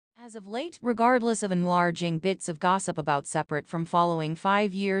As of late, regardless of enlarging bits of gossip about separate from following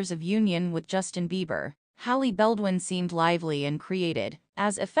 5 years of union with Justin Bieber, Hailey Baldwin seemed lively and created,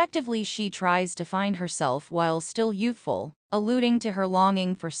 as effectively she tries to find herself while still youthful, alluding to her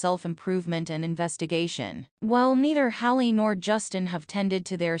longing for self-improvement and investigation. While neither Hailey nor Justin have tended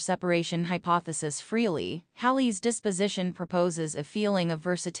to their separation hypothesis freely, Hailey's disposition proposes a feeling of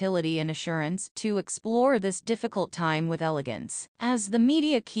versatility and assurance to explore this difficult time with elegance. As the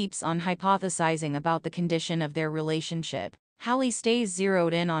media keeps on hypothesizing about the condition of their relationship, Hailey stays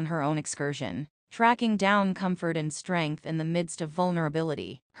zeroed in on her own excursion, tracking down comfort and strength in the midst of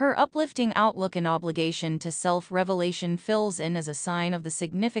vulnerability. Her uplifting outlook and obligation to self-revelation fills in as a sign of the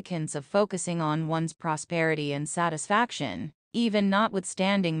significance of focusing on one's prosperity and satisfaction, even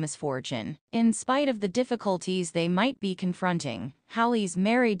notwithstanding misfortune. In spite of the difficulties they might be confronting, Hailey's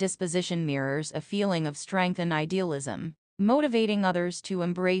merry disposition mirrors a feeling of strength and idealism, motivating others to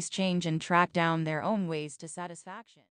embrace change and track down their own ways to satisfaction.